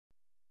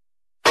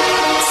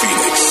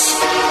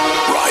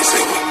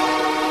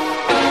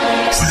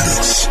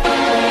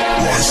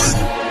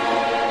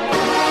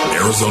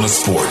Arizona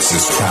Sports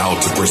is proud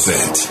to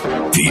present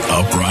the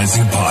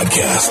Uprising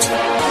Podcast.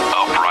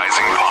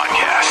 Uprising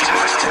Podcast.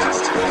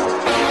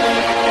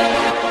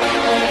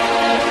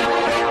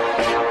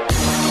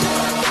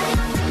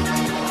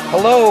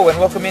 Hello and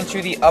welcome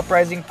into the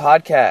Uprising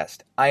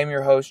Podcast. I am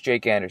your host,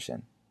 Jake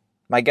Anderson.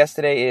 My guest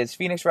today is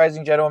Phoenix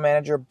Rising General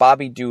Manager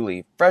Bobby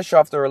Dulle, fresh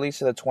off the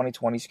release of the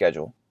 2020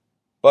 schedule.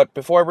 But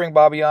before I bring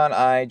Bobby on,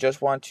 I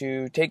just want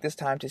to take this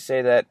time to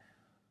say that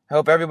I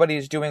hope everybody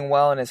is doing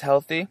well and is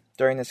healthy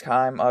during this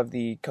time of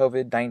the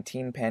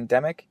COVID-19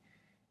 pandemic.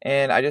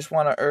 And I just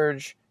want to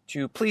urge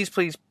to please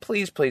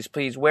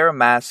wear a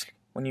mask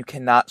when you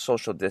cannot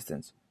social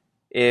distance.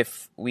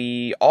 If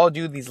we all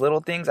do these little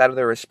things out of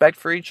the respect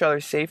for each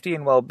other's safety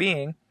and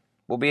well-being,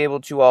 we'll be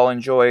able to all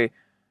enjoy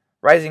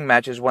Rising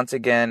matches once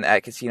again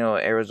at Casino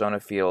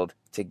Arizona Field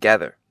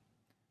together.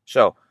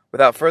 So,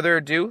 without further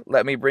ado,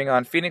 let me bring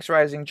on Phoenix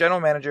Rising General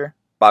Manager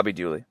Bobby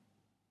Dulle.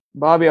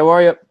 Bobby, how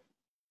are you?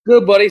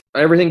 Good, buddy.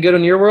 Everything good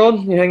in your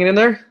world? You hanging in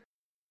there?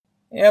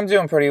 Yeah, I'm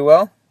doing pretty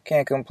well.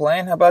 Can't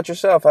complain. How about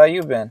yourself? How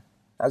you been?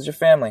 How's your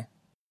family?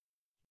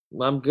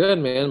 I'm good,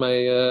 man.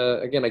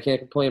 I can't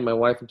complain. My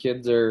wife and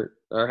kids are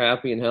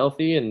happy and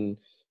healthy and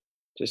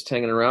just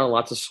hanging around,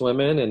 lots of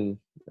swimming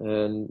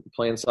and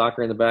playing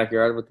soccer in the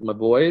backyard with my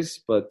boys.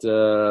 But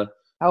how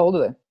old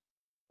are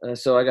they?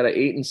 So I got an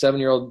 8 and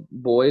 7-year-old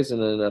boys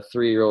and then a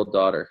 3-year-old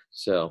daughter.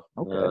 So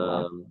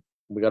okay,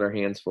 we got our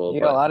hands full. You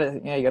got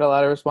a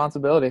lot of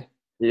responsibility.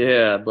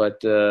 Yeah, but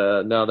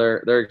no,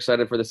 they're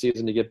excited for the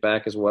season to get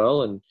back as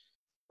well, and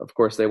of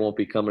course they won't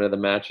be coming to the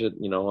match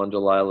on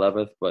July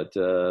 11th. But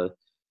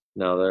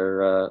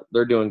no,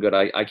 they're doing good.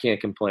 I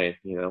can't complain.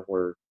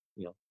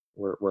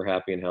 We're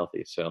happy and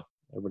healthy, so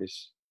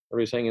everybody's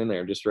hanging in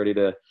there, just ready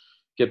to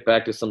get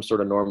back to some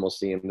sort of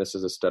normalcy, and this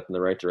is a step in the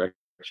right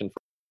direction.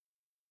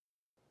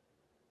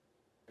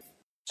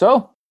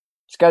 So,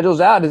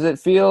 schedule's out. Does it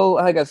feel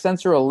like a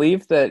sense of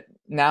relief that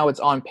now it's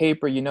on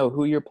paper, you know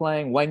who you're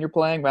playing, when you're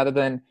playing, rather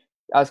than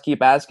us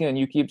keep asking and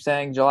you keep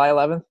saying July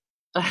 11th?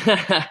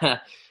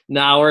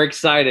 No, we're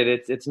excited.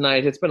 It's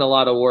nice. It's been a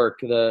lot of work.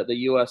 The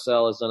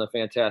USL has done a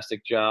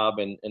fantastic job,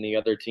 and the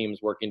other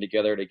teams working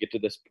together to get to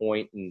this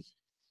point, and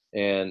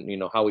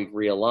how we've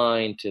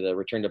realigned to the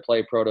return to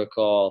play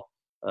protocol.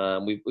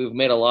 We've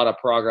made a lot of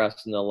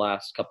progress in the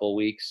last couple of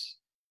weeks,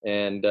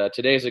 and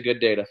today's a good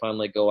day to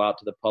finally go out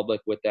to the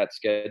public with that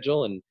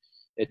schedule, and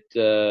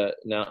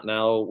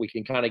now we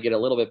can kind of get a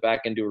little bit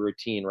back into a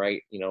routine,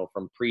 right?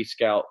 From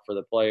pre-scout for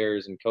the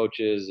players and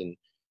coaches and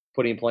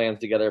putting plans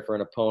together for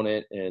an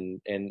opponent,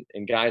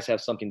 and guys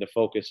have something to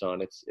focus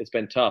on. It's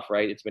been tough,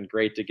 right? It's been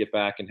great to get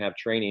back and have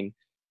training.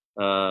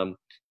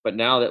 But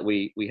now that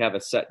we have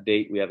a set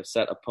date, we have a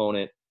set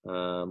opponent,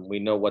 we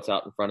know what's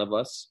out in front of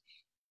us.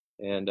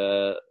 And,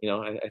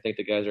 I think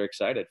the guys are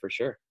excited for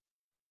sure.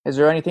 Is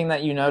there anything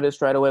that you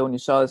noticed right away when you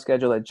saw the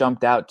schedule that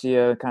jumped out to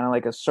you, kind of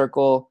like a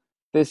circle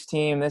this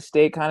team, this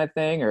state kind of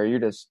thing, or you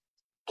just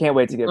can't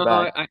wait to get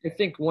back? I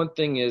think one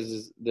thing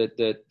is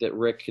that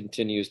Rick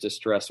continues to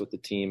stress with the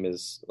team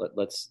is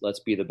let's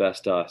be the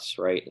best us,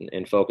 right?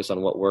 And focus on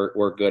what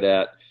we're good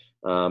at,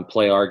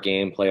 play our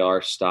game, play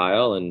our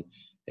style, and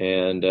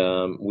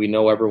we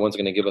know everyone's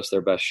going to give us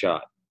their best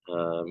shot.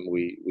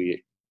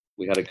 We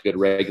had a good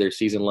regular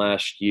season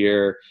last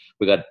year.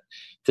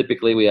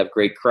 Typically we have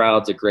great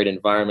crowds, a great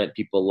environment.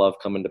 People love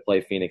coming to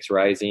play Phoenix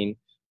Rising.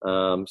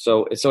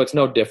 So it's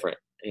no different.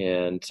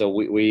 And so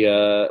we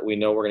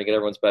know we're going to get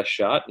everyone's best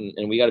shot,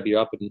 and we got to be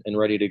up and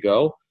ready to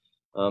go.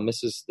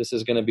 This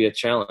is going to be a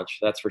challenge,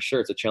 that's for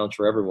sure. It's a challenge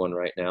for everyone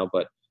right now,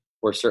 but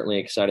we're certainly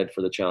excited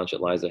for the challenge that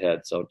lies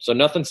ahead. So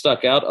nothing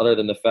stuck out other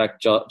than the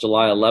fact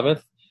July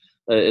 11th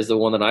is the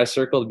one that I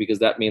circled, because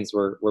that means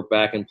we're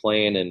back and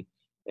playing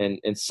and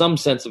in some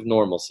sense of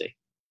normalcy.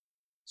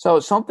 So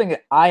something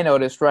that I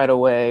noticed right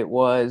away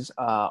was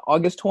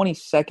August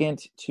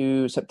 22nd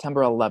to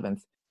September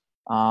 11th.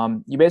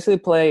 You basically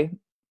play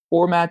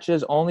 4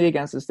 matches only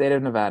against the state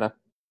of Nevada.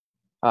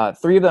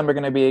 3 of them are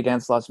going to be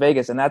against Las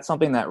Vegas, and that's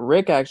something that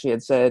Rick actually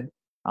had said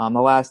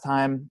the last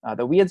time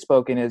that we had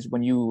spoken, is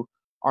when you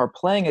are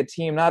playing a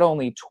team not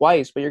only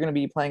twice, but you're going to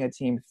be playing a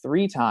team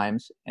 3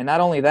 times, and not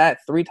only that,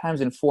 3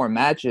 times in 4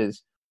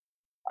 matches.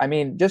 I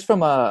mean, just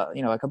from a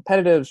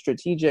competitive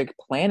strategic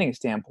planning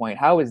standpoint,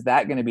 how is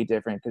that going to be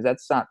different? Because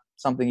that's not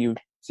something you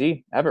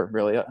see ever,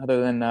 really,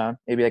 other than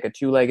maybe like a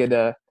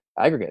 2-legged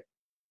aggregate.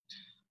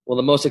 Well,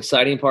 the most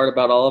exciting part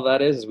about all of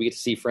that is we get to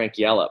see Frank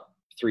Yallop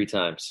 3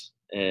 times.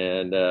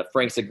 And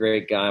Frank's a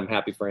great guy. I'm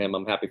happy for him.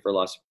 I'm happy for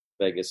Las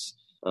Vegas.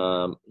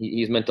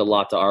 He's meant a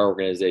lot to our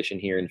organization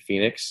here in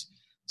Phoenix.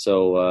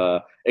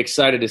 So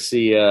excited to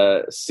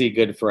see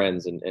good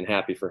friends and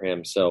happy for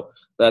him. So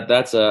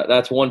that's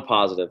one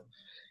positive.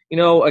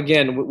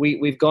 Again,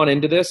 we've gone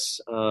into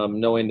this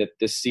knowing that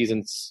this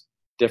season's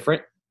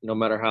different, no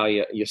matter how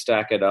you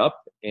stack it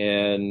up.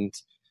 And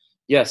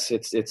yes,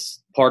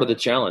 it's part of the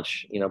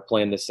challenge,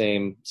 playing the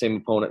same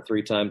opponent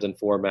 3 times in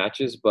 4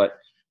 matches. But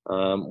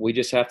we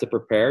just have to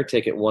prepare,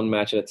 take it one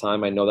match at a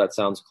time. I know that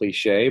sounds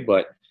cliche,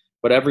 but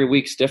every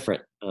week's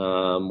different.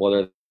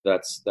 Whether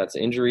that's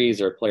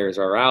injuries or players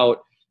are out,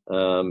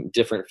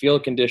 different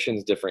field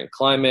conditions, different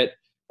climate.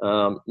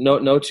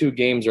 No two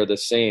games are the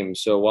same.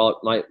 So while it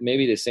might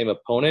maybe the same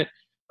opponent,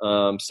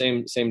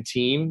 same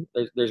team,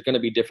 there's going to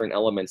be different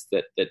elements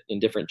that in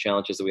different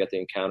challenges that we have to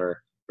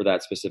encounter for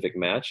that specific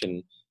match,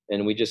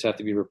 and we just have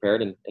to be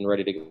prepared and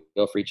ready to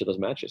go for each of those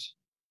matches.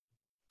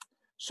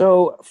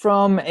 So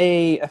from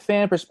a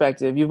fan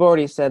perspective, you've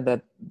already said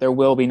that there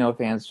will be no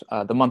fans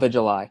the month of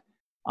July.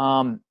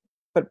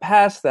 But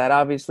past that,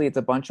 obviously, it's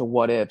a bunch of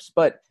what ifs.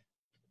 But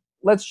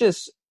let's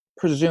just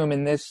presume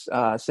in this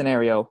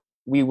scenario,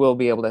 we will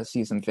be able to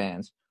see some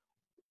fans.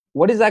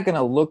 What is that going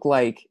to look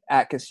like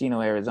at Casino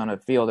Arizona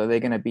Field? Are they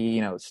going to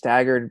be,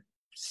 staggered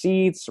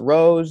seats,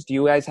 rows? Do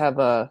you guys have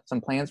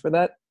some plans for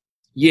that?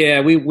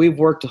 Yeah, we've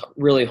worked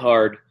really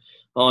hard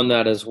on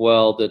that as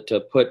well, to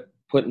put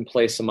in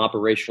place some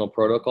operational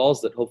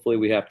protocols that hopefully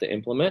we have to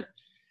implement.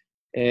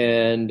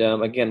 And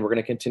again, we're going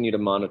to continue to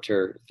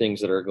monitor things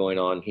that are going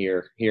on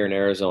here in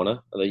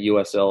Arizona. The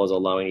USL is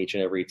allowing each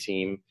and every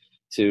team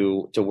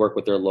to work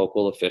with their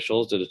local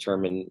officials to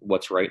determine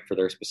what's right for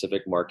their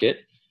specific market.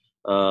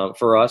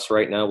 For us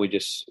right now, we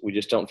just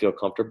don't feel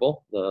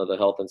comfortable. The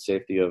health and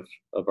safety of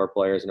our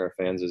players and our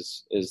fans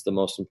is the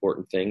most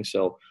important thing.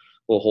 So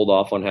we'll hold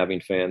off on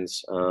having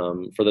fans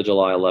for the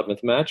July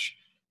 11th match.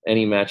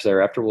 Any match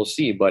thereafter, we'll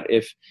see. But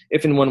if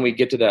and when we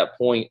get to that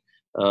point,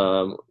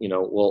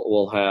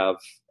 we'll have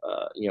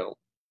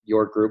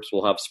your groups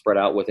will have spread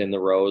out within the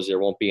rows. There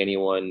won't be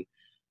anyone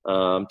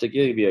to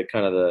give you a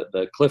kind of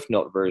the Cliff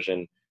Note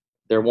version.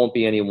 There won't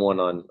be anyone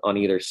on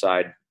either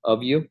side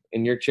of you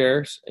in your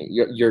chairs.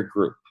 Your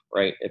group,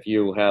 right? If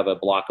you have a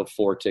block of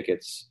 4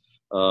 tickets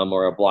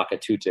or a block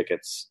of 2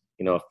 tickets,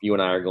 if you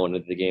and I are going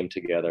to the game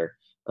together,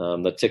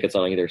 the tickets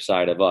on either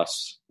side of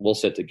us will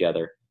sit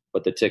together.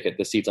 But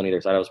the seats on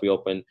either side of us, we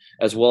open,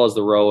 as well as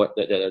the row,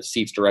 the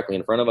seats directly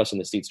in front of us and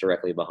the seats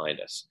directly behind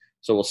us.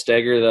 So we'll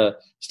stagger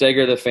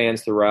the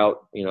fans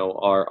throughout,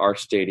 our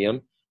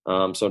stadium.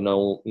 So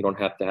no, you don't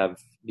have to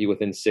be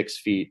within 6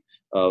 feet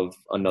of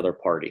another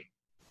party.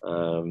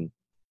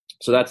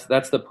 So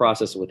that's the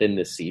process within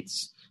the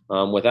seats.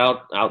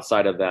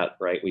 Outside of that,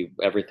 right?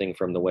 Everything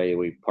from the way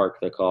we park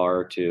the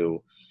car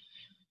to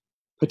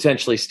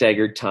potentially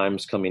staggered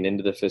times coming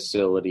into the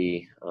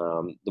facility,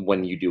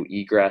 when you do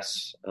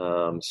egress.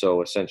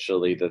 So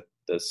essentially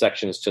the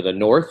sections to the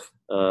north,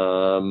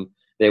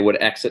 they would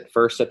exit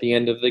first at the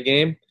end of the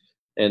game.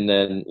 And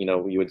then,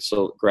 we would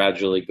still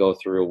gradually go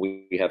through.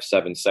 We have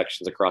 7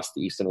 sections across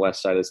the east and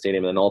west side of the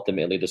stadium. And then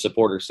ultimately the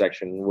supporter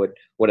section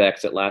would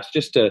exit last,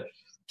 just to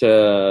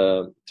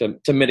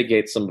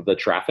mitigate some of the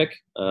traffic,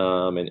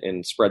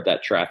 and spread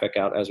that traffic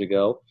out as we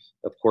go.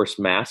 Of course,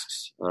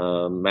 masks.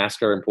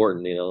 Masks are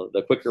important.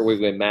 The quicker we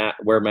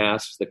wear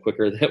masks, the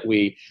quicker that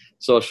we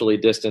socially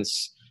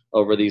distance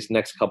over these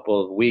next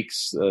couple of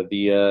weeks,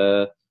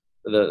 the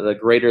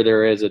greater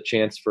there is a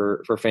chance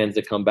for fans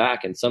to come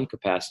back in some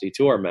capacity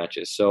to our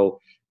matches. So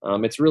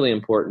it's really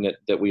important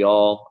that we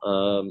all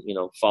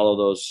follow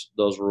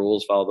those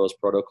rules, follow those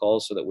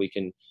protocols, so that we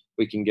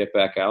can get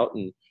back out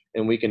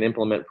and we can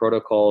implement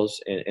protocols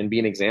and be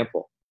an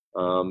example.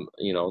 On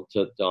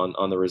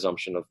the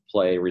resumption of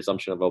play,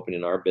 resumption of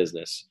opening our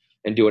business,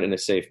 and do it in a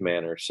safe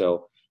manner.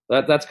 So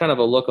that's kind of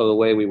a look of the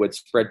way we would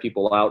spread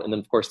people out. And then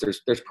of course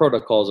there's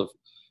protocols of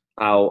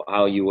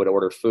how you would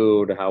order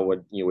food, how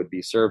you would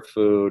be served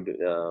food,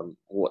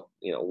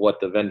 what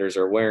the vendors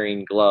are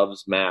wearing,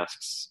 gloves,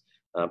 masks,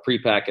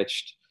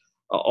 prepackaged.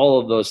 All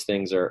of those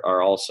things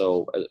are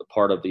also a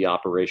part of the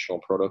operational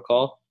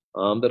protocol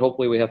that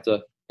hopefully we have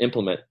to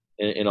implement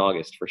in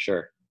August for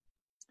sure.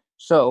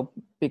 So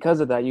because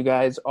of that, you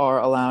guys are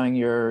allowing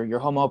your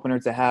home opener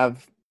to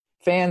have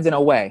fans in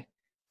a way.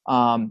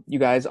 You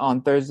guys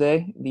on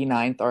Thursday, the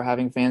 9th, are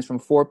having fans from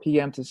 4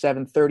 p.m. to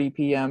 7:30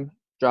 p.m.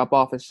 drop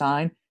off a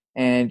sign,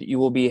 and you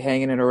will be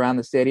hanging it around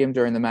the stadium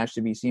during the match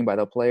to be seen by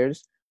the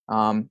players.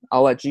 I'll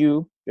let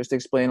you just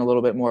explain a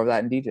little bit more of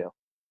that in detail.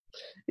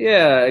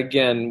 Yeah,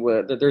 again,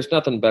 there's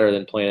nothing better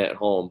than playing at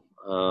home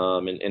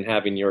and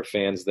having your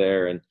fans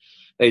there, and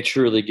they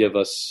truly give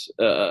us,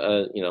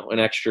 an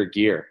extra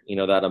gear.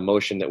 That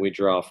emotion that we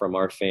draw from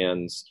our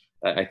fans.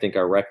 I think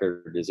our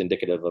record is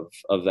indicative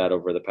of that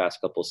over the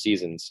past couple of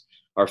seasons.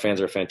 Our fans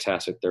are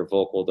fantastic. They're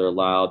vocal. They're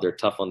loud. They're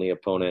tough on the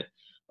opponent.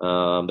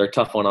 They're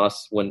tough on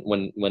us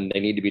when they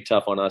need to be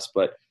tough on us.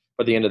 But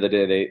at the end of the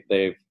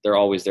day, they're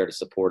always there to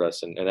support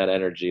us, and that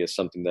energy is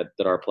something that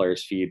our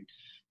players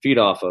feed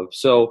off of.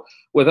 So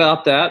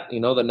without that,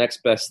 the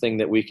next best thing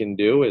that we can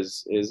do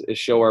is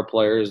show our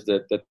players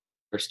that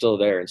are still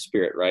there in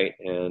spirit, right?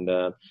 And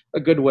a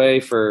good way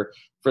for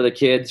the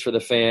kids, for the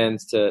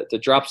fans to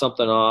drop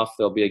something off.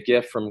 There'll be a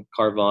gift from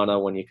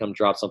Carvana when you come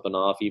drop something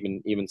off,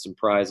 even some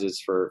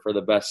prizes for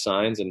the best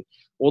signs, and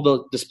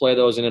we'll display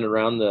those in and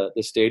around the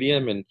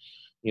stadium. And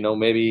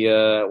maybe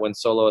when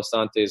Solo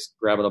Asante's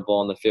grabbing a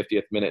ball in the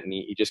 50th minute and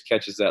he just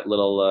catches that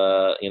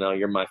little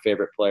you're my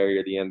favorite player,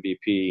 you're the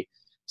MVP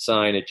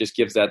sign, it just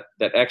gives that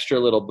extra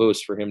little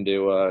boost for him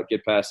to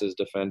get past his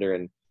defender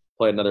and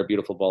play another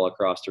beautiful ball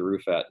across to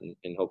Rufat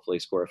and hopefully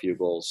score a few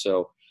goals.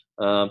 So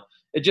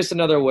it's just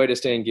another way to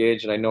stay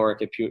engaged. And I know our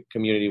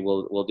community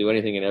will do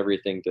anything and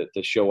everything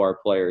to show our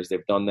players.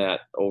 They've done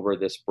that over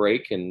this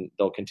break, and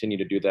they'll continue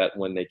to do that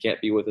when they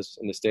can't be with us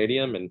in the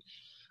stadium. And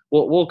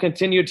we'll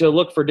continue to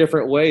look for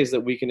different ways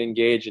that we can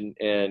engage and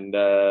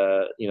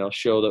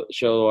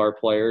show our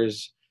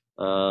players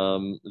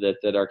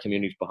that our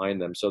community's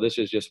behind them. So this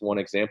is just one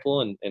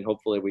example, and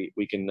hopefully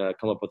we can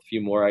come up with a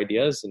few more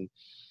ideas,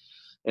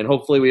 and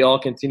hopefully we all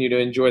continue to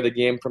enjoy the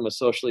game from a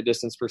socially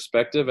distanced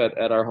perspective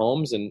at our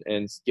homes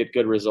and get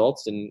good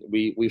results. And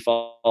we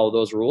follow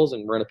those rules,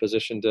 and we're in a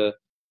position to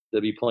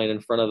be playing in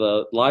front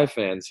of live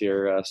fans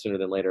here sooner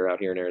than later out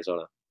here in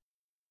Arizona.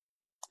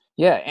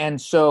 Yeah, and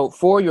so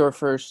for your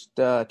first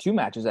two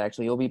matches,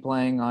 actually, you'll be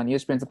playing on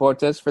ESPN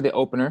Deportes for the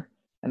opener,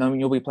 and then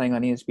you'll be playing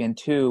on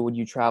ESPN2 when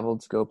you travel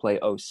to go play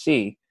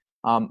OC.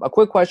 A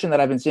quick question that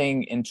I've been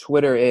seeing in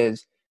Twitter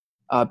is,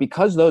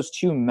 because those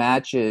two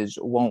matches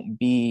won't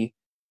be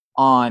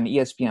on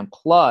ESPN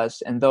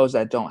Plus, and those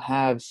that don't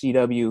have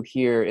CW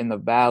here in the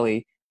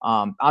Valley,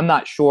 I'm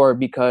not sure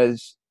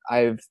because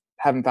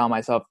haven't found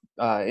myself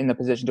in the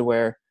position to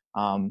where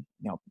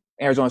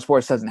Arizona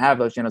Sports doesn't have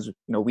those channels.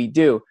 We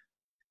do.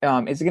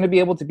 Is it going to be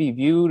able to be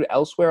viewed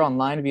elsewhere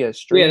online via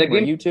stream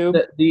or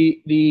YouTube?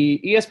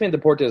 The ESPN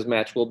Deportes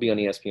match will be on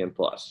ESPN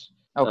Plus.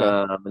 Okay.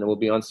 And it will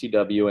be on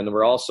CW, and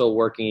we're also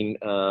working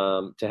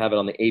to have it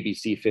on the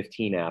ABC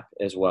 15 app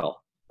as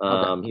well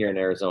here in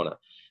Arizona.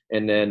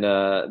 And then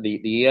the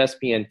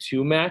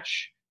ESPN2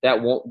 match, that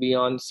won't be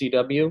on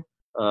CW,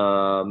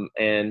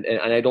 and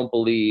I don't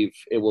believe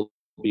it will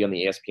be on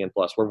the ESPN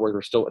Plus.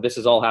 We're still, this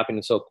is all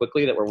happening so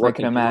quickly that we're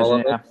working all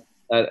of it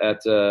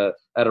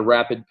at a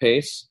rapid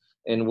pace.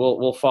 And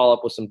we'll follow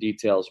up with some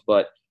details,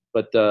 but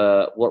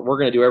we're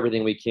going to do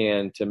everything we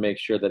can to make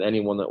sure that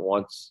anyone that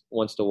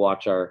wants to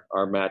watch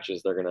our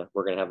matches, we're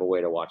going to have a way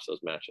to watch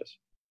those matches.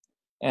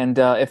 And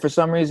if for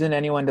some reason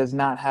anyone does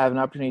not have an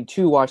opportunity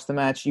to watch the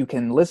match, you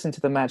can listen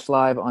to the match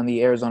live on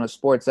the Arizona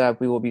Sports app.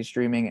 We will be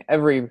streaming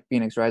every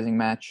Phoenix Rising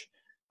match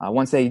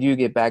once they do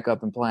get back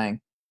up and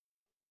playing.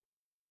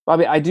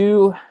 Bobby, I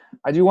do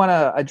want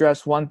to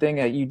address one thing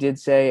that you did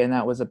say, and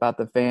that was about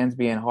the fans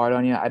being hard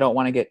on you. I don't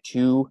want to get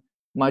too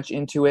much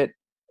into it.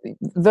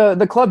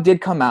 The club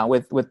did come out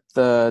with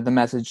the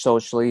message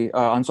socially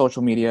on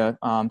social media,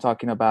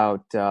 talking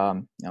about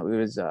it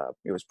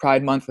was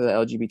Pride Month for the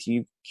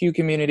LGBTQ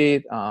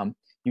community.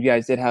 You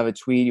guys did have a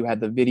tweet. You had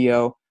the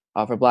video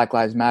for Black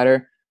Lives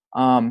Matter,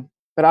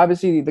 but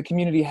obviously the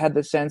community had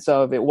the sense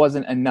of it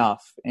wasn't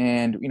enough,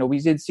 and we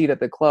did see that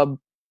the club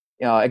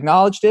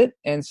acknowledged it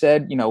and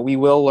said, we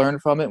will learn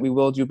from it. We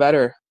will do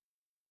better.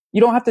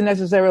 You don't have to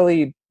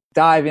necessarily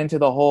dive into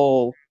the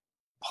whole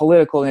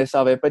politicalness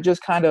of it, but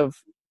just kind of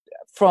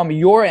from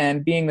your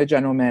end, being the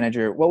general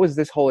manager, what was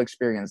this whole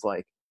experience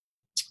like?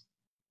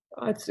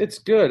 It's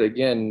good.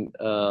 Again,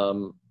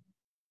 the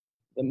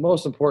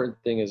most important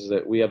thing is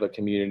that we have a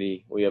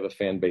community, we have a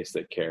fan base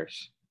that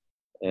cares,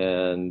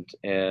 and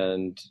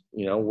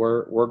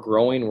we're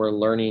growing, we're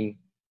learning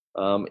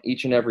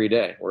each and every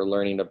day. We're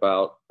learning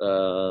about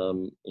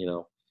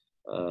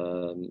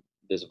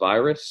this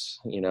virus.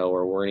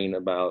 We're learning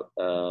about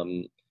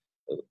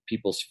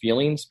people's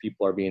feelings.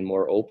 People are being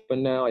more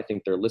open now. I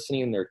think they're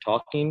listening, they're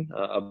talking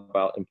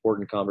about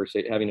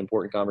having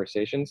important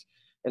conversations.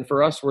 And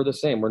for us, we're the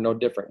same. We're no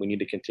different. We need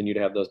to continue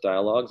to have those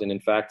dialogues. And in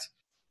fact,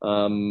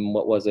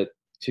 what was it,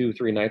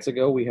 2-3 nights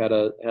ago, we had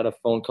a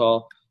phone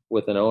call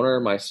with an owner,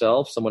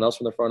 myself, someone else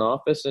from the front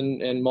office,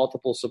 and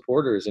multiple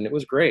supporters. And it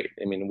was great.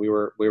 I mean, we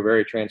were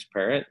very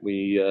transparent.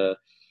 We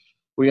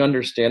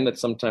understand that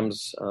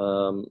sometimes,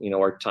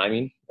 our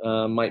timing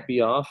might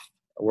be off.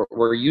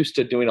 We're used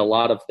to doing a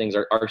lot of things.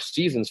 Our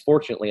seasons,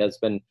 fortunately, have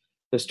been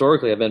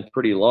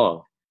pretty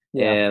long.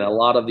 Yeah. And a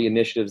lot of the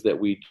initiatives that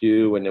we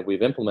do and that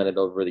we've implemented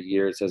over the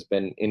years has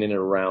been in and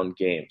around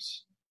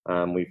games.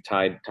 We've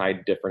tied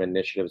different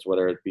initiatives,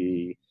 whether it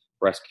be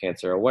breast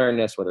cancer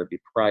awareness, whether it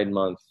be Pride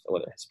Month,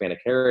 whether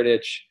Hispanic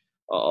Heritage,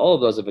 all of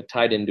those have been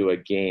tied into a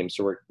game.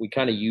 So we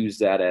kind of use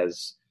that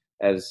as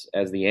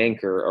the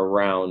anchor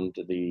around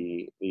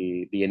the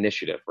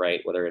initiative,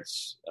 right? Whether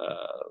it's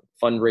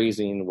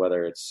fundraising,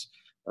 whether it's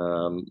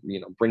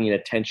bringing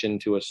attention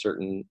to a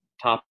certain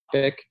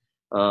topic.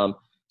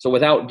 So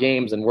without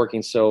games and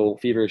working so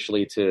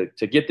feverishly to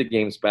get the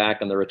games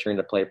back and the return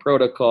to play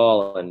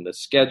protocol and the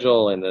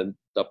schedule and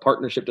the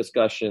partnership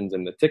discussions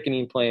and the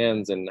ticketing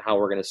plans and how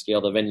we're going to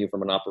scale the venue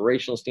from an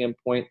operational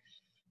standpoint,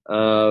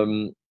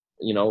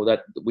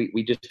 that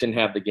we just didn't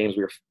have the games.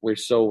 We're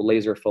so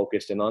laser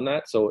focused in on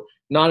that. So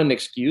not an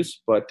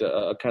excuse, but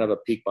a kind of a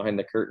peek behind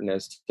the curtain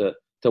as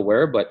to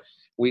where, but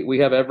we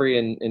have every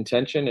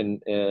intention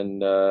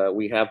and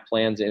we have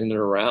plans in and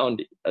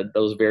around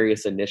those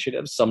various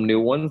initiatives, some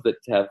new ones that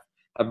have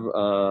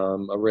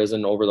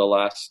arisen over the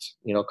last,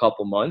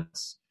 couple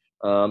months.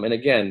 And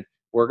again,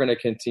 we're going to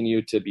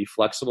continue to be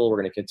flexible.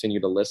 We're going to continue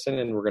to listen,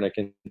 and we're going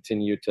to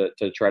continue to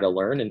try to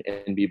learn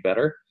and be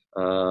better.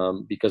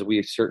 Because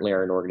we certainly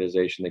are an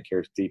organization that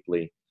cares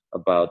deeply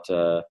about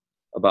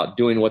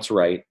doing what's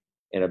right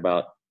and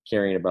about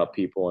caring about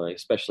people, and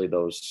especially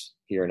those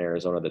here in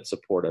Arizona that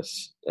support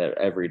us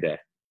every day.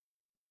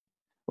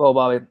 Well,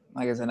 Bobby,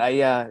 like I said,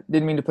 I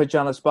didn't mean to put you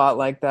on the spot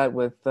like that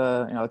with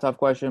a tough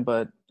question,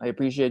 but I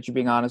appreciate you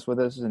being honest with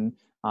us, and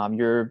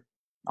you're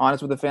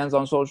honest with the fans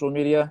on social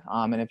media.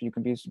 And if you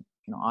can be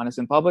honest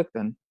in public,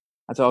 then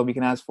that's all we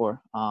can ask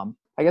for.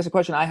 I guess the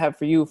question I have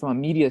for you from a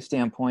media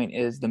standpoint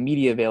is the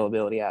media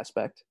availability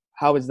aspect.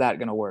 How is that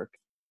going to work?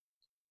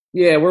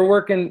 Yeah, we're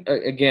working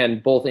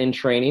again both in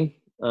training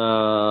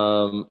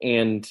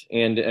and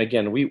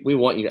again we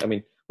want you. I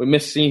mean, we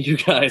miss seeing you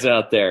guys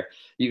out there.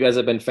 You guys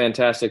have been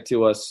fantastic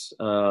to us,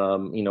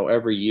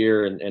 every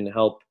year and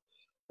help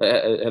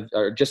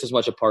are just as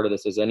much a part of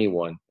this as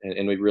anyone,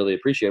 and we really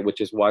appreciate it,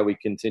 which is why we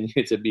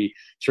continue to be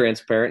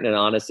transparent and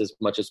honest as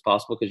much as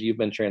possible, because you've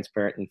been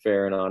transparent and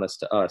fair and honest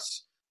to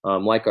us,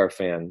 like our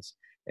fans.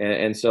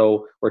 And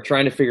so we're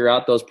trying to figure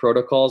out those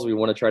protocols. We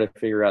want to try to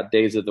figure out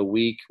days of the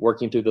week,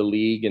 working through the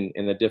league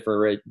and the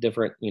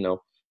different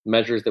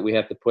measures that we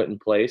have to put in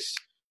place.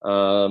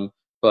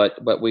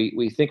 But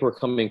we think we're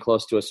coming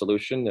close to a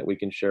solution that we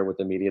can share with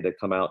the media to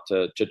come out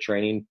to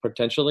training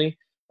potentially.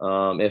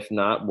 If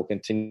not, we'll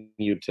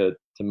continue to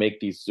make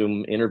these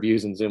Zoom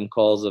interviews and Zoom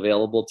calls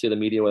available to the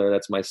media, whether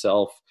that's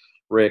myself,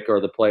 Rick, or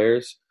the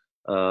players.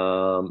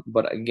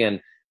 But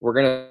again, we're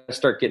going to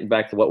start getting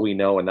back to what we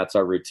know, and that's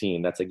our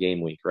routine. That's a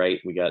game week, right?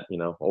 We got,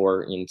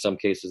 or in some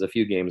cases, a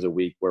few games a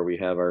week where we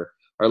have our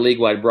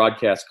league-wide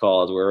broadcast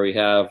calls where we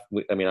have,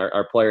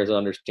 our players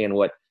understand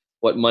what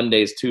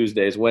Mondays,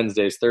 Tuesdays,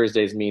 Wednesdays,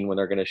 Thursdays mean when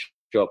they're going to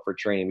show up for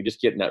training. We just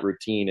get in that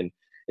routine, and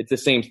it's the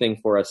same thing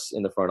for us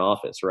in the front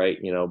office, right?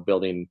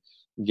 Building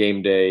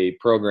game day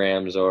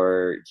programs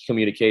or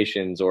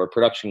communications or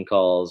production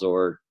calls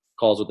or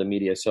calls with the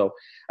media. So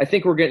I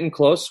think we're getting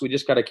close. We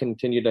just got to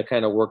continue to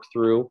kind of work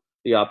through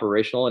the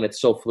operational, and it's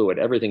so fluid.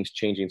 Everything's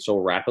changing so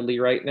rapidly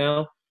right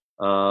now,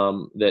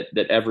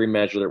 that every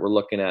measure that we're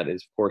looking at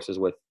is, of course, is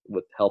with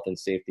health and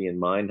safety in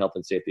mind, health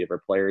and safety of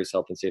our players,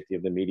 health and safety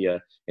of the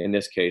media in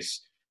this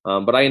case.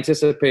 But I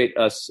anticipate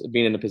us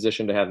being in a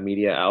position to have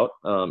media out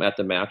at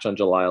the match on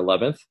July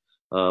 11th.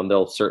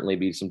 There'll certainly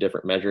be some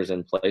different measures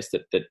in place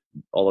that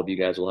all of you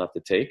guys will have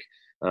to take.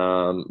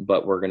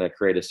 But we're going to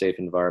create a safe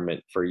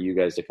environment for you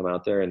guys to come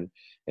out there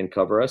and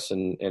cover us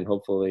and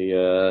hopefully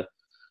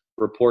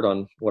report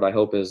on what I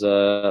hope is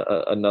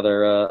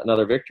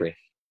another victory.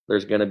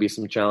 There's going to be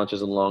some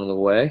challenges along the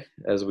way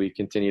as we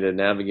continue to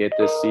navigate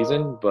this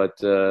season, but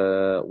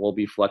we'll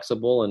be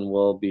flexible and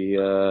we'll be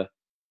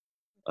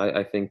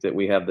I think that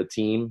we have the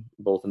team,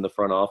 both in the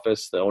front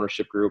office, the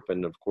ownership group,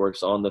 and of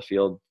course on the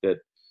field, that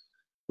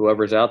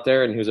whoever's out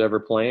there and who's ever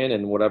playing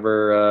and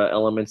whatever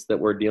elements that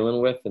we're dealing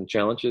with and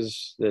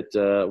challenges that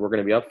we're going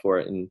to be up for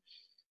it. And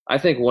I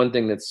think one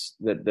thing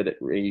that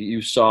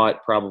you saw it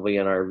probably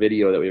in our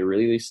video that we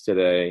released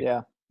today.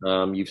 Yeah.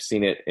 You've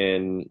seen it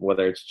in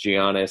whether it's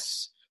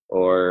Giannis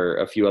or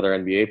a few other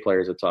NBA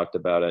players that talked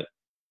about it.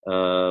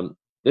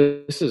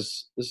 This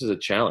is a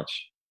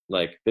challenge.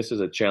 Like, this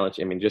is a challenge.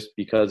 I mean, just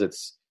because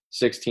it's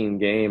 16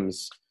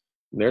 games,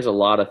 there's a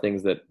lot of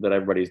things that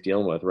everybody's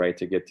dealing with, right,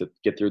 to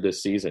get through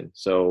this season.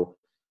 So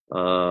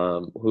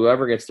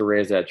whoever gets to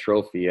raise that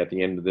trophy at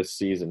the end of this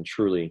season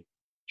truly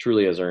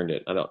has earned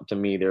it. To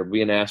me, there'll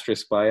be an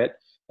asterisk by it,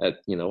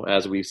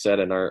 as we said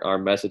in our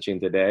messaging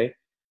today.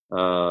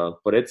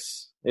 But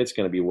it's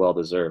going to be well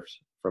deserved,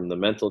 from the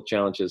mental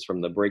challenges,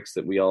 from the breaks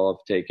that we all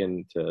have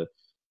taken to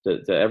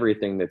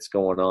everything that's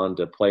going on,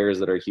 to players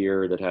that are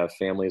here that have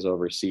families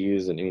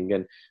overseas. And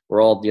again,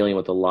 we're all dealing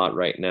with a lot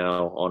right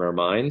now on our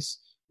minds,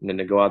 and then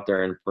to go out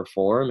there and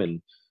perform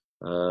and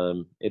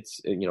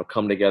it's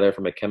come together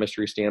from a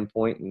chemistry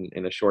standpoint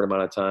in a short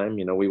amount of time.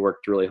 We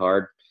worked really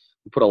hard.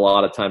 We put a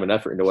lot of time and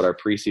effort into what our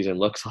preseason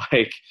looks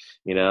like,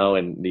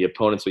 and the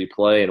opponents we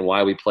play and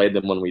why we played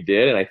them when we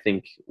did. And I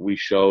think we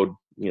showed,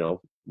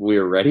 we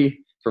were ready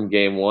from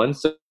game one.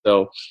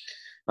 So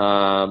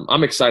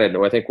I'm excited.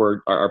 I think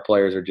our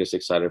players are just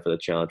excited for the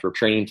challenge. We're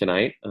training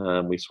tonight.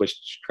 We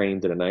switched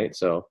training to tonight.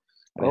 So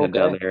I'm going to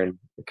head down there in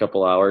a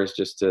couple hours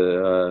just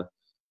to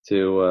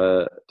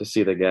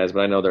see the guys.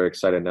 But I know they're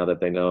excited now that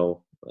they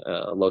know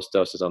Los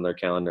Dos is on their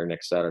calendar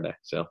next Saturday.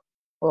 So.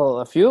 Well,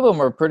 a few of them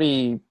were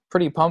pretty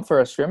pumped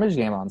for a scrimmage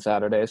game on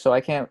Saturday, so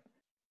I can't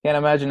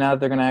imagine now that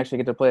they're going to actually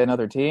get to play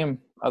another team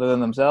other than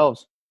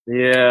themselves.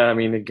 Yeah, I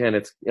mean, again,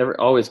 it's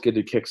always good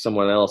to kick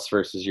someone else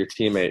versus your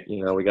teammate.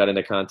 We got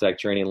into contact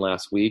training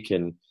last week,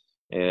 and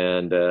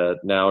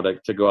now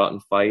to go out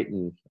and fight,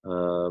 and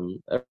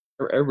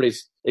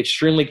everybody's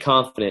extremely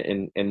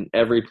confident in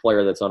every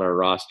player that's on our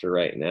roster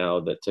right now,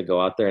 that to go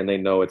out there and they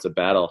know it's a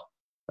battle.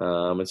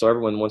 And so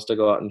everyone wants to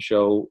go out and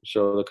show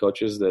the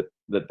coaches that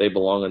they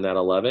belong in that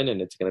 11,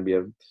 and it's going to be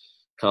a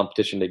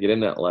competition to get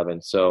in that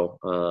 11. So,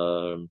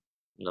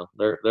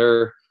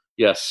 they're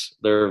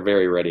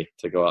very ready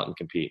to go out and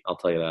compete. I'll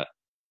tell you that.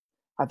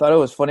 I thought it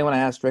was funny when I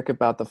asked Rick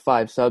about the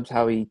 5 subs,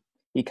 how he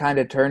kind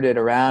of turned it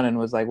around and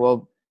was like,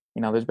 well,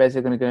 there's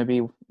basically going to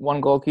be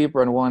one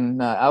goalkeeper and one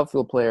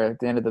outfield player at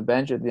the end of the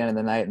bench at the end of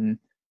the night. And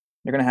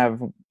you're going to have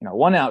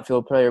one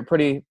outfield player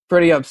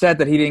pretty upset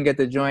that he didn't get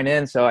to join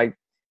in. So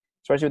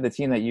especially with the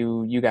team that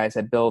you guys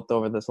had built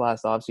over this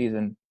last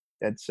offseason,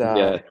 that's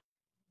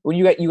when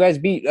you guys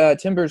beat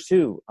Timbers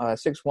too,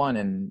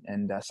 6-1,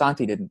 and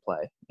Santi didn't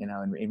play.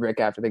 And Rick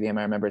after the game,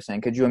 I remember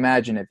saying, "Could you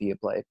imagine if he had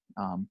played?"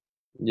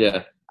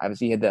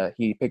 Obviously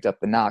he picked up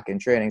the knock in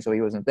training, so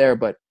he wasn't there.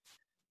 But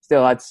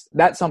still,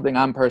 that's something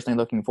I'm personally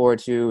looking forward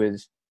to,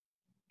 is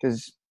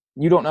because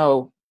you don't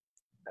know.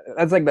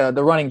 That's like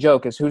the running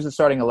joke is who's the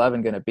starting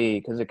 11 going to be,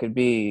 because it could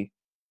be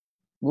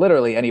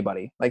literally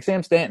anybody. Like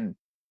Sam Stanton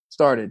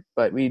started,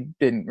 but we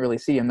didn't really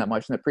see him that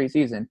much in the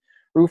preseason.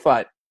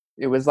 Rufat,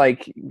 it was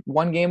like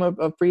one game of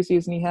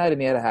preseason he had,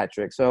 and he had a hat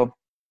trick. So,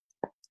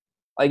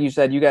 like you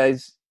said, you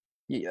guys,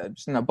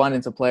 just an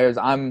abundance of players.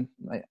 I'm,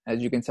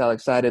 as you can tell,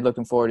 excited,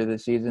 looking forward to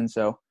this season.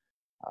 So,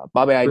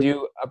 Bobby, I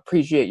do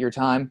appreciate your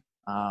time.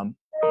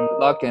 Good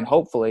luck, and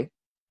hopefully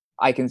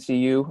I can see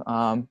you,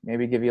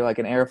 maybe give you like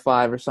an air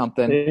 5 or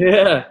something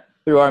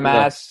through our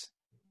masks,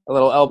 a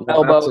little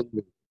elbow.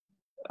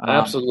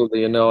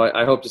 Absolutely.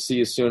 I hope to see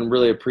you soon.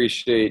 Really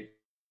appreciate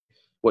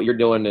what you're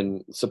doing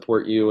and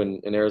support you and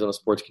Arizona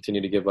Sports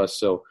continue to give us.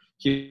 So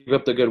keep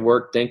up the good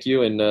work. Thank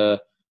you. And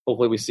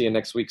hopefully we see you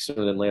next week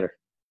sooner than later.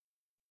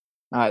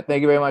 All right. Thank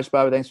you very much,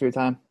 Bobby. Thanks for your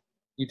time.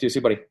 You too. See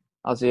you, buddy.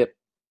 I'll see you.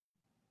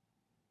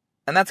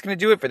 And that's going to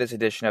do it for this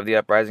edition of the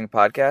Uprising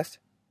Podcast.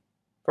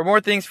 For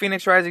more things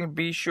Phoenix Rising,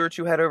 be sure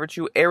to head over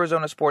to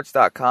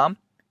arizonasports.com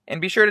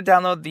and be sure to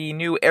download the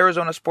new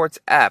Arizona Sports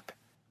app,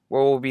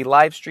 where we'll be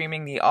live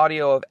streaming the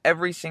audio of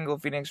every single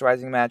Phoenix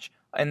Rising match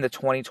in the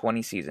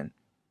 2020 season.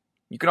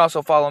 You can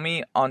also follow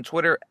me on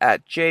Twitter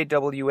at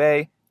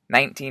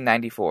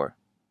JWA1994.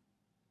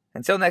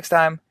 Until next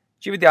time,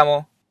 ci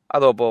vediamo,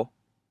 a dopo,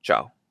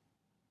 ciao.